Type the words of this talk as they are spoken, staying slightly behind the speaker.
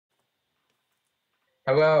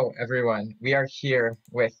Hello, everyone. We are here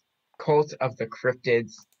with Cult of the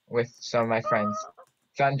Cryptids with some of my friends,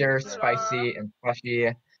 Thunder, Spicy, and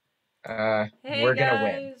Plushie. Hey We're gonna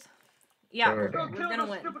win. guys. Yeah, We're we're gonna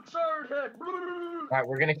win.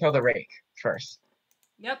 We're gonna kill the rake first.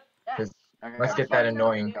 Yep. Let's Okay, get that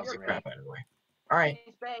annoying piece of crap out of the way. All right,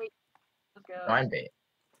 Let's go. I'm bait.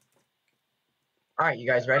 All right, you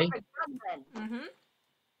guys ready? Mm-hmm.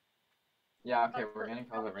 Yeah, okay, we're gonna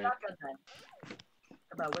kill the rake.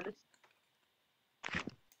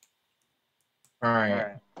 All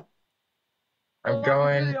right, I'm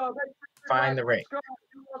going find the rake.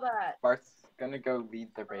 Bart's gonna go lead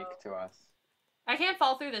the rake to us. I can't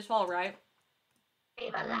fall through this wall, right?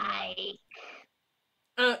 I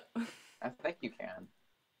think you can.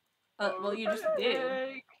 Well, you just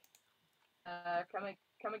did.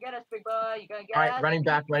 Come and get us, big boy. You gonna get All us? right, running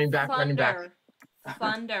back.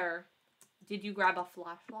 Thunder. Did you grab a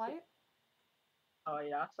flashlight? Oh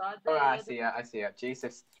yeah, Oh, I see it.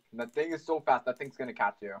 Jesus, that thing is so fast. That thing's gonna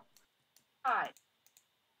catch you. Hi.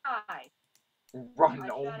 Run!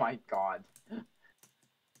 Oh my god.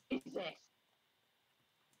 Jesus.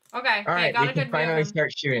 Okay. All right, got we a can good finally view.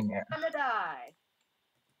 start shooting it. I'm gonna die.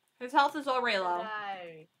 His health is already low.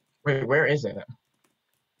 Die. Wait, where is it?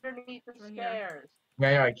 Underneath the Right here. stairs.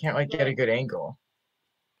 No, I can't get a good angle.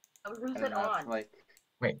 Who's I it don't know, on? it's like,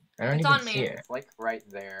 Wait, I don't It's even on see me. it. it's like right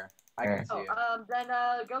there. I can see it. Then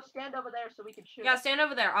go stand over there so we can shoot. Yeah, stand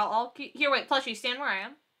over there. I'll keep... Here, wait, Plushie, stand where I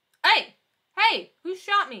am. Hey! Who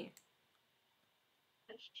shot me?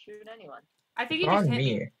 Just shoot anyone. I think It's he just on hit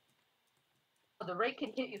me. me. Oh, the rake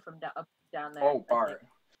can hit you from up down there. Oh, Bart.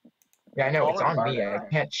 Yeah, I know, it's on Bart me. is I there.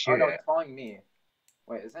 can't shoot no, it. it's following me.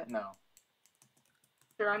 Wait, is it? No.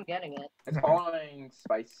 Sure, I'm getting it. It's following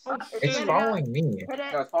Spice. Oh, It's shoot. following me. Hit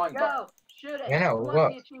it. No, it's following Bart. Go. Shoot it. Yeah, no, Who look.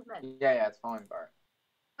 wants the achievement? Yeah, it's following Bart.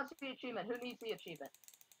 Who wants the achievement? Who needs the achievement?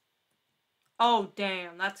 Oh,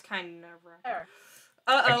 damn. That's kind of nerve-wracking. There.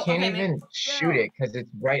 I can't okay, even shoot it because it's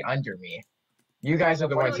right under me. You guys are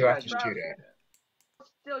the ones who have to shoot it.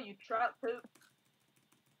 Still, you trout poop.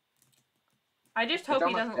 I just It's hope he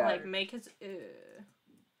almost doesn't, dead. like, make his... I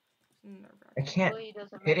nerve-wracking. can't He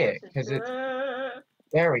doesn't hit make it us because his- it's...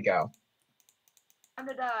 There we go. Time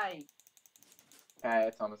to die. Okay,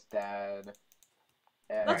 it's almost dead.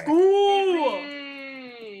 And, Let's Alright. go!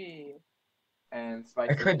 Yippee! And Spice.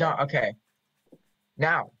 I could not... Okay.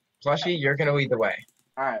 Now, Plushie, you're gonna lead the way.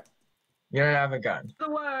 Alright. You don't have a gun. The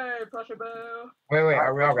way, Plushie boo. Wait, Alright,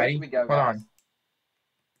 are we all which ready? we go, Hold guys? on.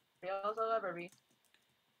 We also ever be.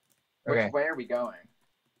 Okay. Which way are we going?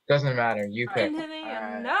 Doesn't matter. You pick. Into the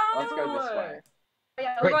Alright, unknown. let's go this way.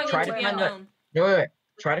 Yeah, We're Wait, going try into to the find the- unknown. Wait.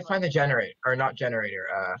 Try to find the generator. Or not generator.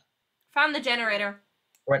 Found the generator.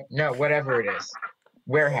 Whatever it is.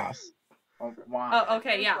 Warehouse. Oh, why? Oh,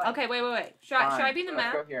 okay, yeah. Okay, wait. Should I be the Fine, let's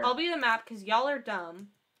map? go here. I'll be the map because y'all are dumb.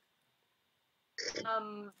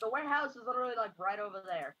 The warehouse is literally like right over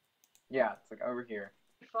there. Yeah, it's like over here.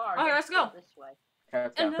 Far. Okay, let's go. This way. Okay,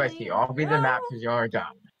 let's go. And then- Spicy, I'll be the map because y'all are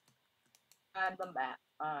dumb. On the map.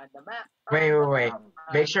 On the map. Wait.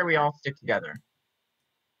 Make sure we all stick together.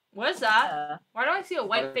 What is that? Why do I see a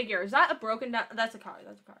white figure? Is that a broken down? That's a car.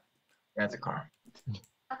 That's a car.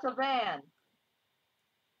 That's a van.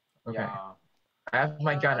 Okay. Yeah. I have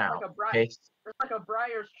my gun It's out. like a Bri- Okay. It's like a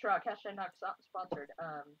Briar's truck. Hashtag not sponsored.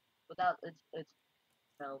 Without its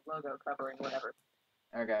logo covering whatever.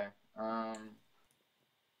 Okay.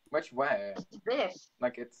 Which way? What's this?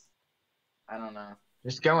 Like it's, I don't know.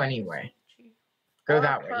 Just go anyway. Go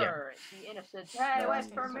that way, yeah. Parker, The innocent. Hey, No, wait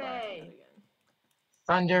this for way. me.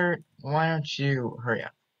 Thunder, why don't you hurry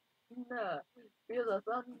up? No. Feel the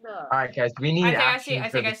thunder. Alright, guys, we need I action think I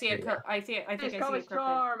for see this it. video. I think I see Please a come cryptid.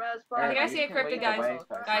 storm as I think I far see a as you can cryptid, lead the guys. way,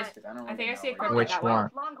 Guys, because I don't I think I really see a know cryptid. where Which to go. one?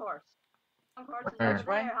 Long horse. Long horse is Where? over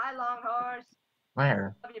there. Hi, long horse.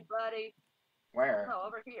 Where? Love you, buddy. Where? No,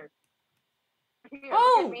 over here. Over here.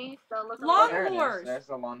 Oh, Look at me. Don't look long over There it is. horse. There's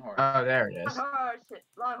the lawn horse. Oh, there it is. Long horse.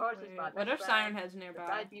 Long horse is my What best if Siren friend. Head's nearby?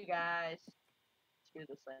 Besides you guys. Let's do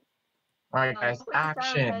this thing. Alright, guys, Hopefully Siren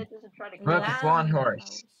action. Head doesn't try to kill Look, us. it's lawn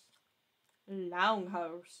horse. Long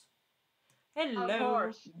horse. Long Hello.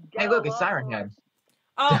 horse. Hey, Go, look, it's long Siren Head. horse.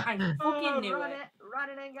 Oh, I fucking knew Run it.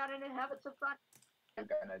 Running and got in and having some fun. What are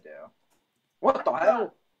you gonna do? What the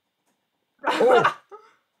hell? Oh!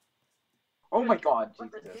 Oh my god,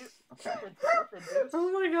 What the Jesus. deuce? Okay. What the deuce?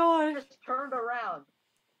 Oh my gosh. Just turned around.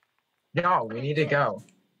 No, we need to go.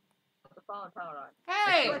 Put the fallen power on.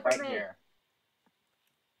 Hey, Wait. Right here.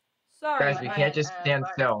 sorry. Guys, we can't just stand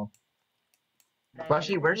still.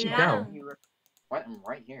 Plushie, where'd you go? What? I'm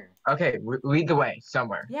right here. Okay, lead the way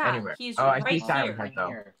somewhere. Yeah, Anywhere. he's Oh, I right see Siren here. Head though.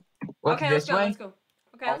 Here. Look Okay, this way. let's go.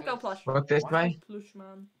 Okay, let's go, Plush. Look this What? way. Plush,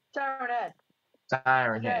 man. Siren Head.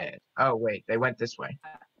 Siren Head. Oh wait, they went this way.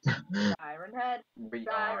 Siren Head. We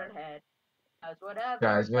Siren are. Head. Does whatever.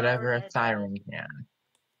 Guys, whatever a Head siren does. can.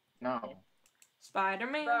 No.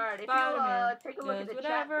 Spider-Man. Bart, if you Spider-Man. take a look at does the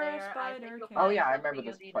chat whatever a there, I think spider you'll can. Oh find yeah, I something remember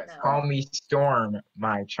you this need to place. know. Call me Storm,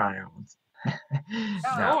 my child. No,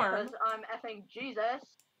 Storm? because I'm effing Jesus.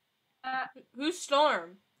 Who's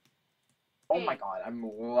Storm? Oh my god, I'm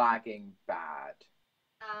lagging bad.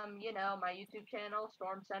 You know, my YouTube channel,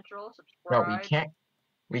 Storm Central, No, subscribe.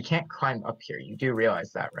 we can't climb up here. You do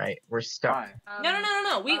realize that, right? We're stuck. Why?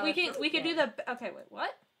 No. We sure can we do can. the. Okay, wait.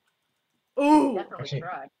 What? Ooh. Definitely Actually-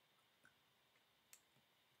 try.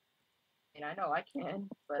 I mean, I know I can,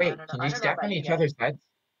 but I Wait, don't know. can I you don't know step about on you each guys. other's heads?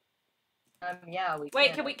 Yeah, we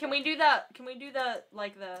Wait, can. can we do the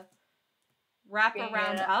like the wrap Making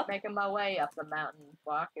around it up? Making my way up the mountain,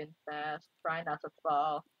 walking fast, trying not to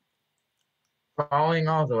fall. Falling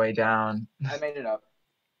all the way down. I made it up.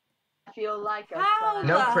 I feel like a How clown.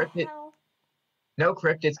 No the cryptid- hell? No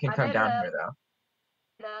cryptids can I come made it down up. here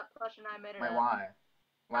though. Plush and I made it Wait, up. why?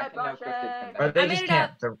 Why Hi, can no Plushie. cryptids come Or down? they I just made it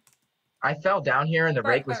can't. up. I fell down here and the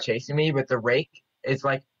Bart, rake was Bart. chasing me, but the rake is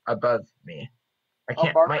like above me. I Oh,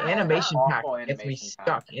 can't. Bart my has that animation pack awful gets me animation pack.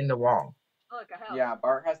 stuck in the wall. Look, a house. Yeah,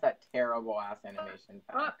 Bart has that terrible ass animation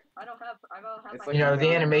Look, pack. I don't have It's my like You know, you're the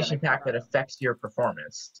really animation gonna pack that cut. affects your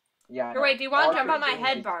performance. Yeah. I Here, know. wait, do you want to Bart jump on my is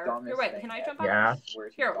head, the Bart? dumbest Here, wait, thing can I jump ever. on? Yeah.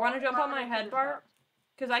 Where's Here, your want to dog? jump on my head, Bart?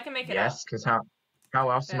 Because I can make it Yes, because how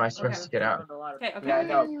else am Yeah, I supposed okay. to get out? Okay, okay. Yeah, I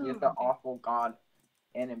know. okay. You have the awful god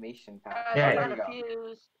animation pack. Yeah, I there found you a go.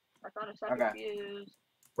 fuse. I found a second Okay. fuse.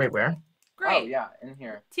 Wait, where? Great. Oh yeah, in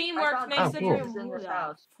here. Teamwork found makes two the fuses dream. in Who this the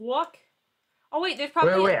house. fuck? Oh wait, there's Wait,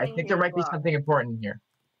 probably. wait, I thing think here there might be blocked. something important in here.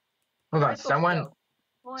 Hold on, Rifle someone scope.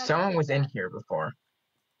 We'll have to someone take was in that. here before.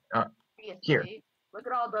 You here. see? Look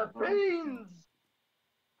at all the beans.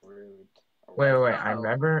 Rude. Wait, I Wow.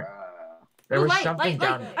 remember there Ooh, was light, something light,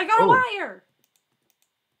 down. light. I got a Ooh. wire.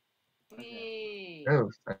 Hey. Oh,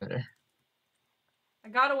 thunder. I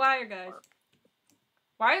got a wire, guys.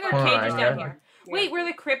 Why are there Hold on, cages I down know. here? Wait, were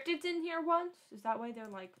the cryptids in here once? Is that why they're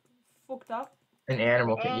like fucked up? An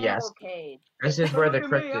animal cage. Animal Yes, cage. this is where the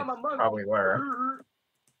Look at me, I'm a cryptids monkey. probably were.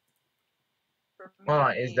 For Hold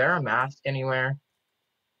on, me. is there a mask anywhere?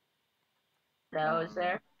 No, is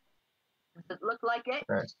there? Does it look like it?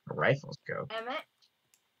 That's a rifle scope. Damn it.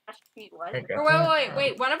 Gosh, Pete, why is Okay. it- Or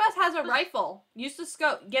wait. One of us has a rifle. Use the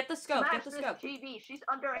scope. Get the scope. Smash Get the this scope. TV. She's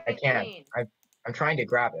under I can't. 18. I'm trying to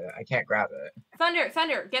grab it. I can't grab it.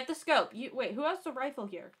 Thunder. Get the scope. You wait. Who has the rifle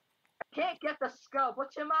here? Can't get the scope.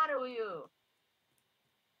 What's the matter with you?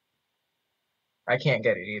 I can't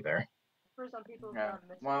get it either. For some people, Yeah,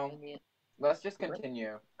 missing well, the Let's just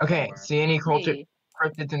continue. Okay, somewhere. see any Hey,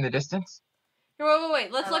 cryptids in the distance? Here,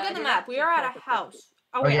 wait. Let's look I at the did map. not We see are at a cryptids. house.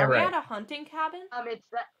 Oh Oh, wait, yeah, are we right. at a hunting cabin? it's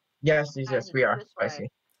that. Yes, Guys, we it's are. this way.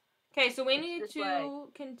 Spicy. Okay, so we It's need this to way.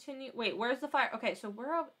 continue. Wait, where's the fire? Okay, so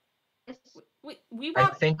we're up. It's, We I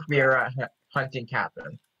walk. think we are at hunting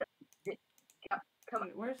cabin. come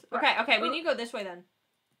Wait, where's? Okay. We need to go this way then.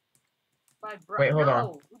 my bro. Wait, hold no,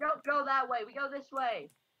 on. we don't go that way. We go this way.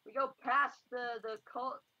 We go past the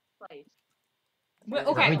cult place.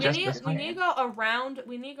 Okay, we we just need this we way? need to go around.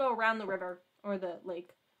 We need to go around the river or the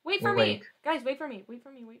lake. Wait for The me, lake. guys. Wait for me. Wait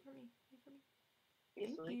for me.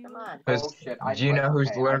 Seriously, you. come on. Because Oh shit! do you know who's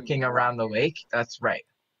okay, I'm lurking around the right lake? That's right.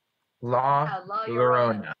 La La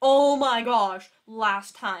Llorona. Oh my gosh!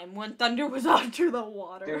 Last time when Thunder was under the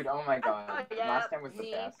water. Dude, oh my god. Oh, yeah, Last time was the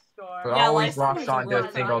me, best. Storm. Who Yeah, always last time locks was onto really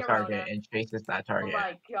a single fun. target and chases that Oh target.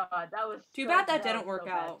 my god, that was Too so, bad that was didn't work so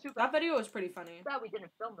bad. out. Too That video was pretty funny. bad we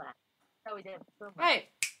didn't film that. No, we didn't film that. Hey,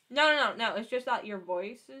 no. It's just that your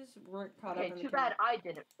voices weren't caught Okay, up in the too camera. bad I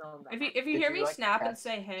didn't film that. If you Did hear you, me like, snap and test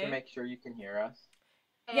say To hey, make sure you can hear us.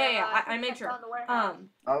 yeah, I think made sure. found the warehouse.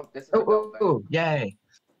 Oh, this is the Oh, building. oh, yay.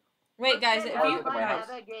 Wait, guys, if Oh, you is it the warehouse?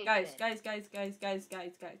 guys,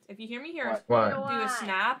 if you hear me here, What? What? do a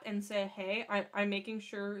snap and say hey. I'm making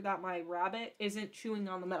sure that my rabbit isn't chewing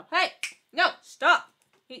on the metal. Hey, no, stop.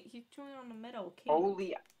 He's chewing on the metal. Cage.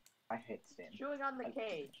 Holy, I hate Stan. Chewing on the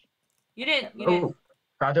cage. You didn't. Oh,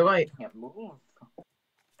 found a light. Can't move.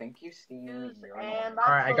 Thank you, Steam. Fuse, You're and annoying. that's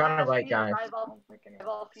Alright, I the got a last light, fuse. guys. I have all, Don't make any I have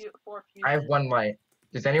all sense. 4 fuses. I have one light.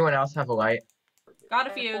 Does anyone else have a light? Got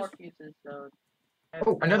a I have fuse. 4 fuses, so.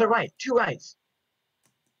 Oh, another light. 2 lights.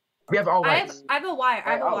 We have all I lights. have a wire.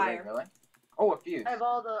 I have a Wait, wire. really? Oh, a fuse. I have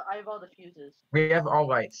all the fuses. We have all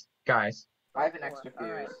lights, guys. I have an extra fuse.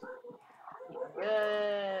 Alright.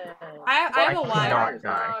 Good. I have I a cannot wire.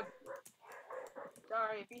 die. Dog.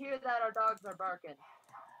 Sorry, if you hear that, our dogs are barking.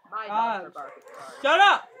 My Dogs. dogs are barking. Sorry. Shut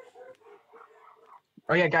up.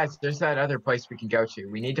 Oh yeah, guys, there's that other place we can go to.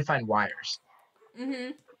 We need to find wires. We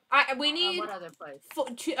need What other place?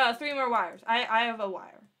 3 more wires. I have a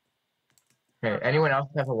wire. Okay, anyone else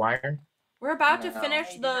have a wire? We're about to No. finish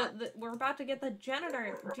I do the we're about to get the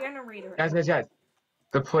generator. Guys,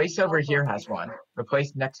 the place over here has one. The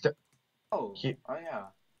place next to. Oh, He- oh yeah.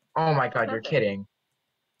 Oh my God, you're Perfect. kidding.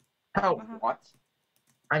 Help! What?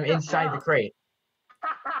 I'm inside the crate.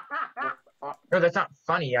 The fuck? No, that's not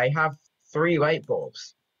funny. I have 3 light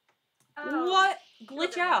bulbs. What?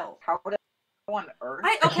 Glitch sugar out. How would how on earth?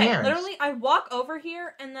 I Okay, can't. literally, I walk over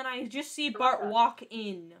here and then I just see Bart walk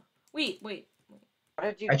in. Wait. How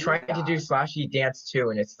did you I do tried to that? do Slashy Dance 2,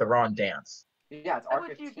 and it's the wrong dance. Yeah, it's Why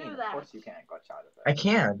would you R15. do Of that? course you can't glitch out of it. I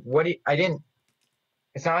can. What? I didn't.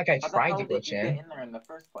 It's not like I How the tried hell to did glitch you get in. in there in the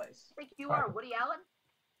first place? I think you are Woody Allen.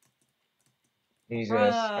 Jesus,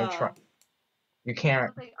 I'm Bruh. trying. You I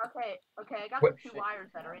can't. don't think. Okay. I got What- the 2 wires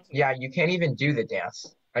that are in here. Yeah, you can't even do the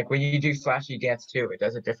dance. Like when you do Slashy Dance 2, it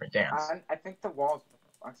does a different dance. I think the walls.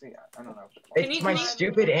 Actually, I don't know. It's my Can you-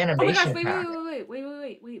 stupid Oh my gosh! animation Wait. pack.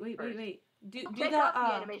 Do Take the off the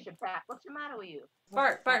animation pack. What's the matter with you?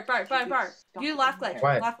 Bart. Do laugh glitch.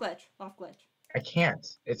 What? Laugh glitch. I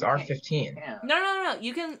can't. It's You can't. R15. Yeah. No.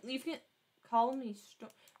 You can call me.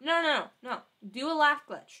 No. Do a laugh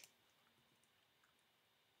glitch.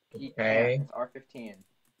 Okay. It's R15.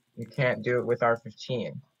 You can't do it with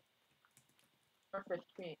R15 Or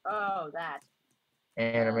 15. Oh, that.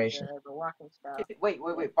 animation. The walking stuff. Wait,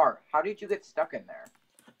 Bart. How did you get stuck in there?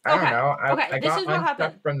 I don't Okay, know. okay, I this got is what unstuck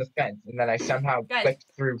happened. from the fence, and then I somehow Guys, clicked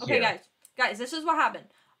through Okay, here. guys, this is what happened.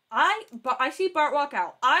 I see Bart walk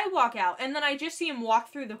out. I walk out, and then I just see him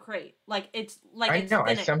walk through the crate. Like it's I know. I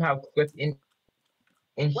spinning. somehow clicked in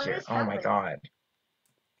What here. is Oh my happening? God.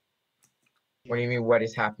 What do you mean? What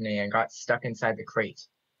is happening? I got stuck inside the crate.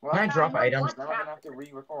 Well, Can I Yeah, drop know items? what's now we're gonna have to happening.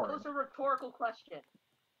 That re-record. was a rhetorical question.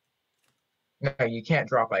 No, you can't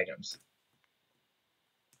drop items.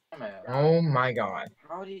 Damn it. Oh my God.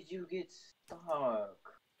 How did you get stuck?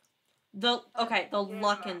 The Yeah.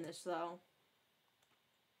 luck in this though.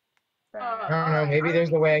 I don't know. Maybe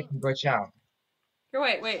there's a way I can glitch out. Here,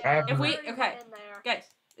 wait. I have If no- we already went okay, in there. guys,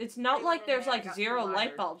 it's not I like went in there's there, like got 0 some light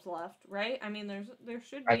wires. bulbs left, right? I mean, there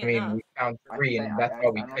should be I mean, enough. we found I 3, think and I- that's I-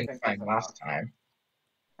 all we I don't couldn't think find that's last enough. time.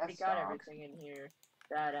 That We got sucks. everything in here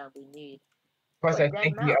that we need. Plus, Wait, I dead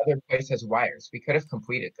think the mouse. other place has wires. We could have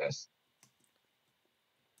completed this.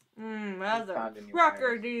 Mother found any trucker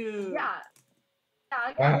wires. dude. Yeah. Yeah,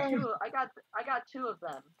 I got 2. I got 2 of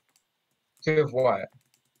them. 2 of what?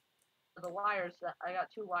 The wires that I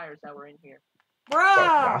got 2 wires that were in here. What, Bro.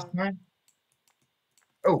 last time?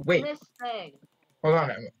 Oh, wait. This thing. Hold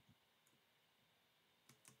on.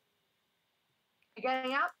 You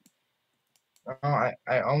getting out? Oh,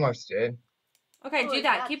 I almost did. Okay, do Wait,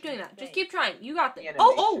 that. that's Keep doing that. Just insane. keep trying. You got this. The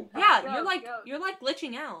Oh, animation yeah. pack. You're like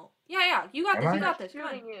glitching out. Yeah. You got Am this. I? You got this. Come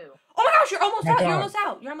on. Shooting you. Oh my gosh, you're almost My out. You're God. almost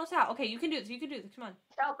out. You're almost out. Okay, you can do this. Come on.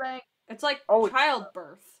 Helping. It's like Oh,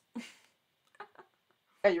 childbirth.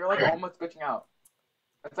 Yeah, you're like almost glitching out.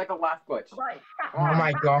 It's like a laugh glitch. Right. Oh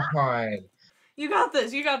my God. You got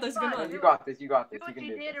this. Come Fine. on. You got this. Do You what can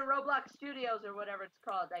you do did this. in Roblox Studios or whatever it's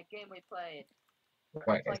called, that game we played.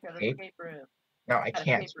 What, It's like an escape? escape room. No, I Escape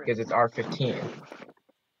can't room. because it's R15.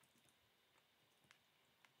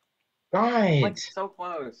 Like Guys! so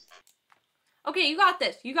close. Okay, you got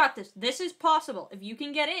this. This is possible. If you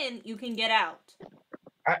can get in, you can get out.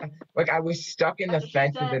 I was stuck in the That's what she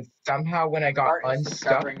fence, and then said. somehow when I got Bart is unstuck.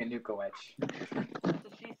 discovering a new glitch. That's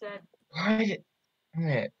what she said. What? Damn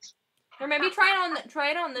it. Or maybe try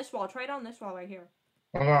it on this wall. Try it on this wall right here.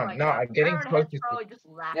 Hold Oh on. my No, God. I'm getting Siren close Head's to. probably just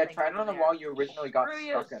laughing Yeah, try it over on the there. wall you originally got Screw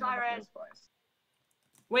you, stuck in Siren. the first place.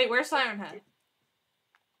 Wait, where's Siren Head?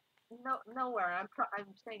 No, nowhere. I'm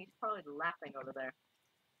saying he's probably laughing over there.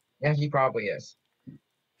 Yeah, he probably is.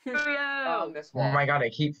 Screw On you. this Oh wall. my God, I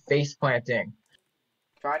keep face planting.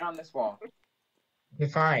 Try it on this wall. Okay,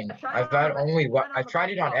 fine. I tried I've it got on the- only I tried on I've the tried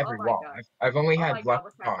it on wall. every Oh my wall. God. I've only Oh my had God, luck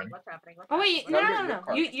what's happening? on. What's happening? What's Oh wait, happening? No,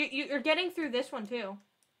 no. your card. You're getting through this one too.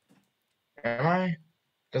 Am I?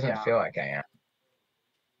 Doesn't Yeah. feel like I am.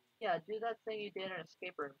 Yeah, do that thing you did in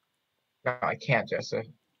escape room. No, I can't, Joseph.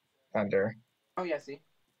 Thunder. Oh yeah, see?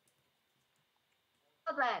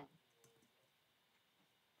 Well then.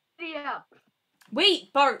 Giddy up.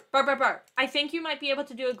 Wait, Bart. I think you might be able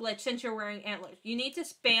to do a glitch since you're wearing antlers. You need to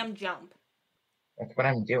spam jump. That's what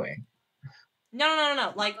I'm doing.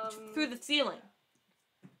 No. Like through the ceiling.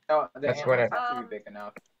 No, the That's what animals I- have to be big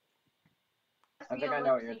enough. I think I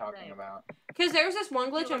know what you're talking about. Cause there's this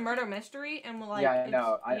one glitch in Murder Mystery, and like Yeah, I it's-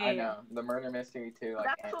 know. I yeah. know. The murder mystery too. Like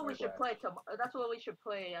That's what we antler should glitch. play tomorrow. That's what we should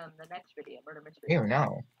play on the next video, Murder Mystery. Ew,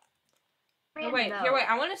 no. I mean, Wait, no. here, wait.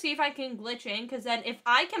 I want to see if I can glitch in, because then if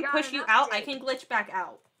I can Got push an you out, I update. can glitch back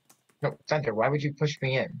out. No, Thunder, why would you push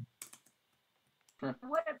me in? I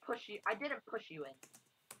wouldn't push you. I didn't push you in.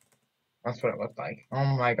 That's what it looked like. Oh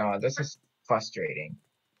my god, this is frustrating.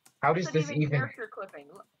 How does This this isn't even... character clipping.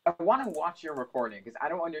 Look, I want to watch your recording because I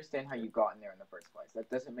don't understand how you got in there in the first place. That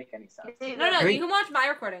doesn't make any sense. No, Wait. you can watch my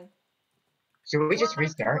recording. Should we just I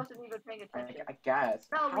restart? wasn't even paying attention. I guess.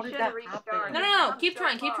 No, How we did should that have restarted. happen? No. I'm Keep so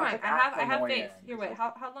trying, keep far. trying. It's I have annoying. faith. Here, wait.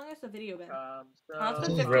 How long has the video been? So Oh, it's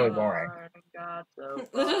been been 15. Really 15. boring. Got so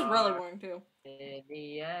This is really far. boring too. In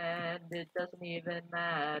the end, it doesn't even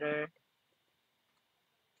matter.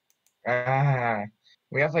 Ah,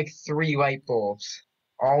 we have like 3 light bulbs,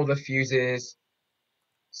 all the fuses,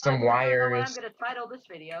 some I don't know what wires. I'm gonna title this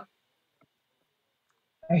video.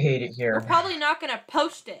 I hate it We're here. probably not gonna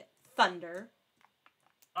post it, Thunder.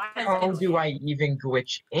 How do I even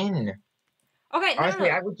glitch in? Okay, Honestly,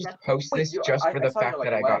 no. I would just post this just for I the saw your, fact like,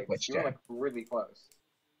 that I got legs. glitched You were in. like really close.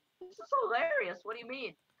 This is hilarious. What do you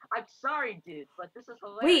mean? I'm sorry, dude, but this is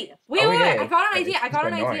Wait. hilarious. Oh, it I is, got but an idea. it's I got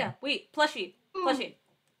an annoying. idea. Wait, Plushie.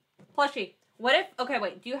 What if? Okay,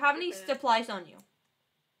 wait. Do you have any supplies on you?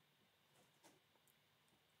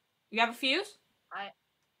 You have a fuse?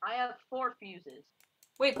 I have 4 fuses.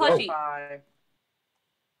 Wait, Plushie. Bye.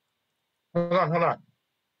 Hold on.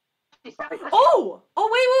 Stop pushing. Oh,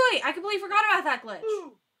 wait. I completely forgot about that glitch.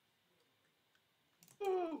 Ooh.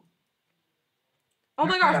 Ooh. Oh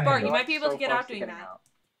my gosh, Bart, you You're, might like, be able so to get close out doing getting that.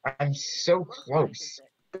 out. I'm so close.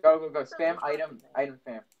 Go. Spam item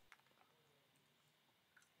spam.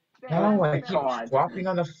 No, I my keep God. flopping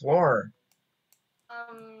on the floor.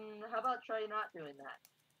 How about try not doing that?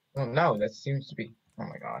 Well, no, that seems to be... Oh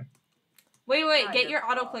my god. Wait, Not get your your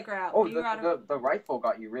auto fault. clicker out. Oh, Do your auto- the rifle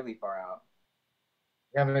got you really far out.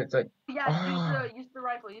 Yeah, but it's like... Yeah, Ah. use the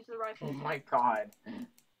rifle. Use the rifle. Oh my God.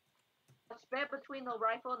 Spam between the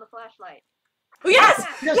rifle and the flashlight. Oh, yes!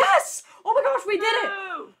 Yes! Yes! Oh my gosh, we did it!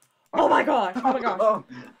 No! Oh my gosh, Oh.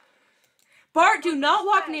 Bart, do not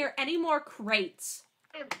walk near any more crates.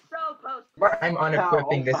 I'm so close. I'm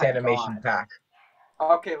unequipping Oh this my animation God. pack.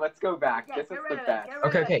 Okay, let's go back. Yeah, This get is rid the of it. best. Get rid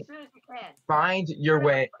of Okay. it as soon as you can. Find your Get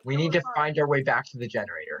rid of way... it. We Kill need the to fire. find our way back to the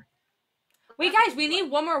generator. Wait, guys, we need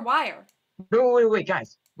one more wire. No, wait,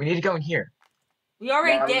 guys. We need to go in here. We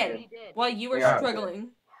already Yeah, we did. already did. While you were We already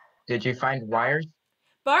struggling. Did you find wires?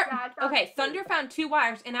 Bart, Yeah, I found okay, two. Thunder found 2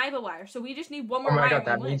 wires, and I have a wire, so we just need one more Oh my wire. god,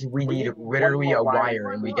 that and we means win. we need one literally more a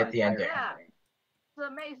wire and we one get more. the ending. Yeah. It's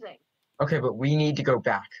amazing. Okay, but we need to go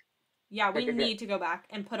back. Yeah, we Okay. need to go back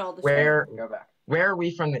and put all this Where Go back. are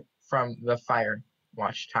we from the fire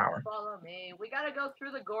watch tower? Follow me. We gotta go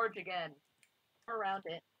through the gorge again. Around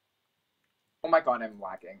it. Oh my God, I'm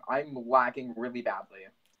lagging. I'm lagging really badly.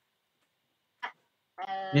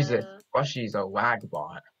 Jesus, Plushie's a lag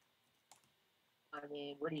bot. I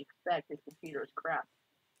mean, what do you expect? This computer is crap.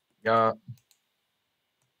 Yeah.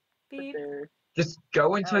 Beep. Just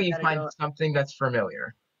go until we you gotta find go. something that's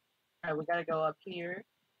familiar. Alright, we gotta go up here.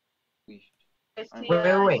 We- I see, Wait.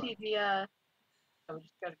 I see the, we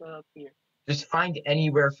just gotta go up here. Just find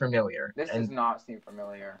anywhere familiar. This and does not seem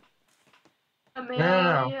familiar.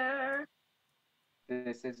 Familiar.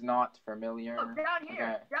 This is not familiar. Oh, down here.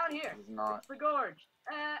 Okay. Down here. This is not. It's the gorge.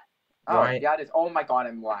 Oh, Right. yeah, it is. Oh my God,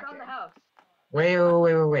 I'm It's lagging. on the house. wait,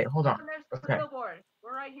 hold on. And there's Okay. the billboard.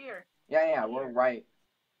 We're right here. Yeah, we're right.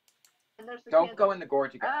 And there's the Don't candle. go in the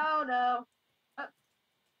gorge again. Oh no.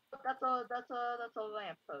 That's a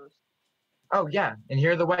lamp post. Oh yeah, and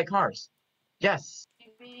here are the white cars. Yes.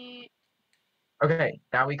 Maybe. Okay,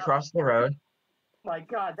 now we cross the road. My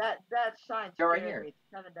God, that sign Go right scared here. me.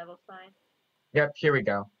 Seven Devil sign. Yep, here we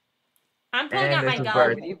go. I'm pulling And out my this is gun.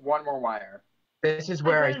 where- We need one more wire. This is Am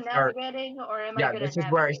where I I good at start. navigating, or am I Yeah, good this at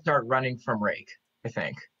is where I navigating? start running from Rake, I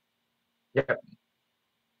think. Yep.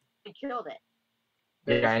 We killed it.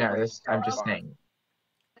 Yeah, I know. This. I'm just Far. saying.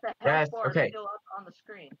 The health Yes, bar is okay. still up on the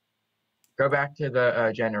screen. Go back to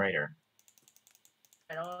the generator.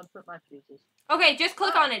 I don't want to put my fuses. Okay, just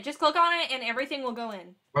click on it. Just click on it, and everything will go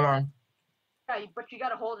in. Hold on. Yeah, but you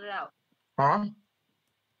gotta hold it out. Huh? You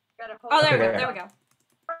gotta hold Oh, it there we Okay, go. there. There we go.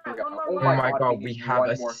 Alright, one more Oh Oh wire. my God, god, we we need have one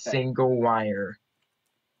a more thing. single wire.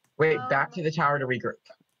 Wait, back to the tower to regroup.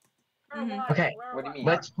 Where are Mhm. wires? Okay, Where are what do you wires? mean?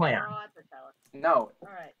 Let's plan. We're all at the tower. No,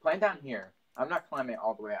 Alright. plan down here. I'm not climbing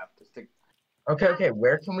all the way up. Just to... Okay,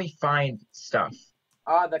 where can we find stuff?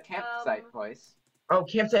 The campsite place. Oh,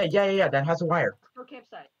 campsite. Yeah, that has a wire. Go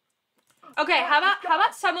campsite. Okay, Yeah, how let's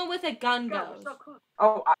about someone with a gun Go, we're goes? so close.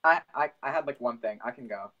 Oh, I had like one thing. I can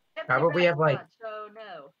go. How about we have, like- So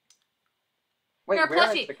no. Wait, Here, where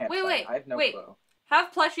Plushie, is the campsite? wait, I have no wait. clue.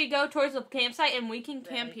 Have Plushie go towards the campsite, and we can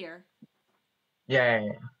camp here. Yeah.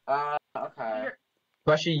 Okay.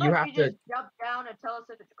 Plushie, you have to just jump down and tell us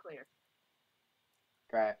if it's clear.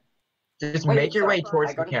 Great. just Wait, make your so way I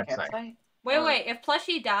towards go the to the campsite. campsite? Wait, Or- wait. If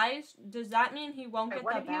Plushie dies, does that mean he won't Okay, get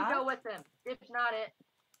what the if you badge? go with him? It's not it.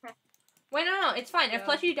 Wait, no, it's fine. If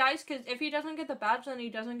Go. Plushie dies, because if he doesn't get the badge, then he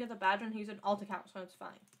doesn't get the badge when he's an alt account, so it's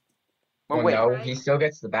fine. Well, wait. no, right? he still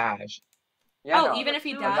gets the badge. Yeah, Oh, no. even if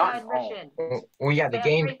he Suicide dies? Not all. mission. Well, yeah, the I have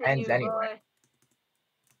game faith in ends you, anyway. boy.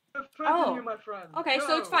 I have faith Oh. in you, my friend. Okay,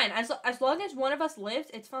 so it's Go. fine. As long as one of us lives,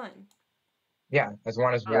 it's fine. Yeah, as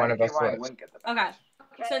long as Yeah, one I of see us why I lives. wouldn't get the Okay. badge.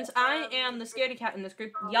 Okay, Since I am the scaredy cat in this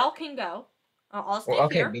group, y'all can go. I'll stay Well,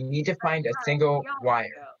 okay, here. we need to find a Alright, single y'all wire.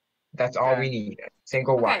 go. That's all we Okay. need. A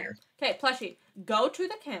single Okay. wire. Okay, Plushie, go to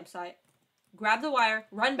the campsite, grab the wire,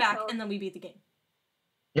 run back, and then we beat the game.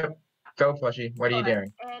 Go, Plushie. What are you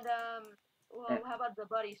doing? And well, how about the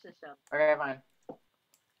buddy system? Okay, fine.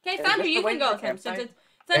 Okay, Is Thunder, this you the way can to go the with him since campsite?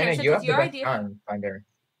 Anna, you have it's the your best idea. gun, Thunder.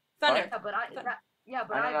 Thunder. Yeah,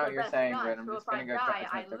 but I I don't know have what the you're best saying, gun, but I'm so just if I gonna go die,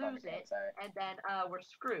 I check on the lose it, campsite. and then we're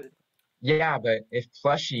screwed. Yeah, but if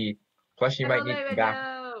Plushie might need to come back.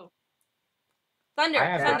 No. Thunder, I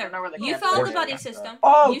have Okay, I Thunder. don't know where the You campsite follow the is. buddy system.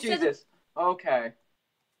 Oh, You said Jesus. Okay.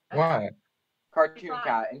 What? Cartoon Fine.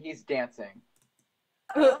 cat, and he's dancing.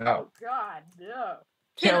 Uh, Oh God, no.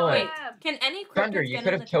 Kill it. Can any Thunder, cryptids you get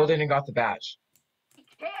could in have the killed tower? it and got the badge. I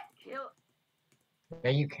can't kill Yeah,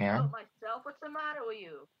 you can. myself. What's the matter with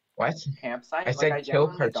you? What? Campsite? I said kill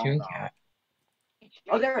genuinely don't Cartoon know. Cat. He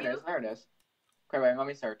Oh, there it chased is. There it is. Okay, wait. Let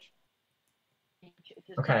me search. you?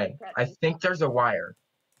 Just Okay, cat I chased think you. there's a wire.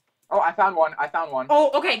 Oh, I found one. I found one.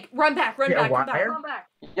 Oh, okay. Run back, run Yeah, back, come back. wire? Come back.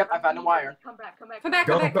 Yep, I found a wire. Come back. Come back,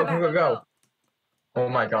 Go, come back, go, come go, back. go. Oh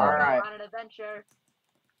my god. Alright. On an adventure.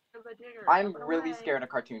 I'm really scared of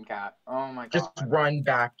Cartoon Cat. Oh my god. Just run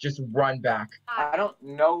back. Just run back. I don't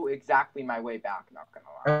know exactly my way back, not gonna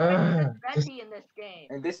lie. Ugh, It's just, Betty in this game.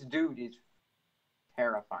 And this dude is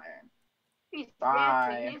terrifying. He's Bye.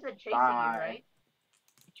 dancing. He isn't chasing Bye. you, right?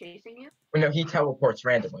 Chasing you? no, he teleports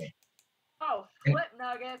randomly. Oh, flip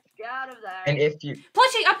nuggets. Get out of there. And if you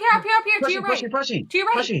Plushie, up here, to your right. Plushie, To your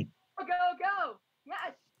right. Plushie. Go.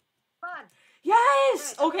 Yes. Come on.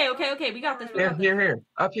 Yes! Okay, we got this. Here. Up here.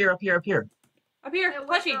 Up here, Hey,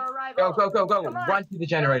 what's Plushie. your arrival? Go. Come on. Run to the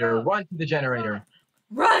generator. Go. Run to the generator.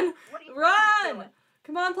 Run! What are you Run! doing?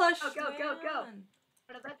 Come on, Plush. Go. Run.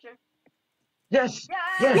 An adventure. Yes.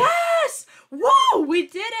 Yes. Yes! Whoa, we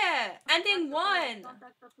did it! Ending one.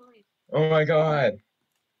 Contact the police. Oh my god.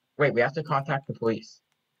 Wait, we have to contact the police.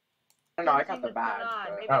 I don't know, I got Something the is going badge. on.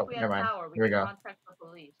 But... Maybe Oh, if we never have mind. power, we Here we can go. contact the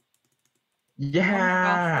police. Oh my gosh,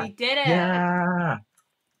 Yeah. we did it. Yeah.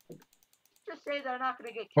 Just say they're not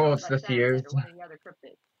going to get Holds killed by the Sandman or fuse. one of the other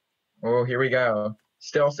cryptids. Oh, here we go.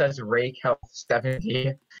 Still says rake health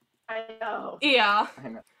 70. I know. Yeah. I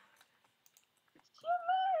know.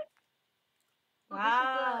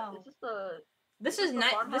 Wow. Is this the? This Is is this the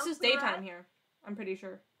night. farmhouse This is we were daytime at? here. I'm pretty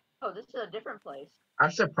sure. Oh, this is a different place.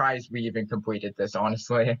 I'm surprised we even completed this,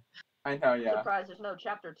 honestly. I know, I'm yeah. surprised there's no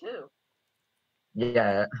chapter 2.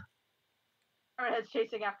 Yeah. Hammerhead's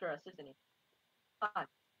chasing after us, isn't he? Fine.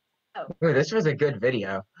 Ooh, this was a good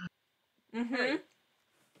video. Mm-hmm.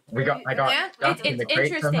 I got Yeah, stuck it's in the crate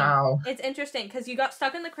interesting. somehow. It's interesting because you got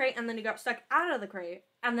stuck in the crate and then you got stuck out of the crate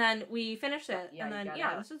and then we finished it Yeah, and you then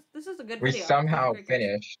got out. this is a good We video. somehow Great, great.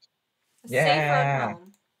 finished. Safe road Yeah.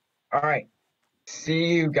 home. Alright. See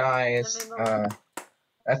you guys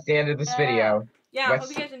at the end of this video. Yeah, I Let's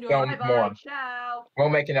hope you guys enjoyed. film it. Bye more. bye. Ciao. We'll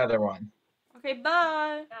make another one. Okay,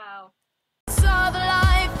 bye. Ciao. Saw the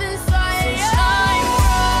life inside your eyes.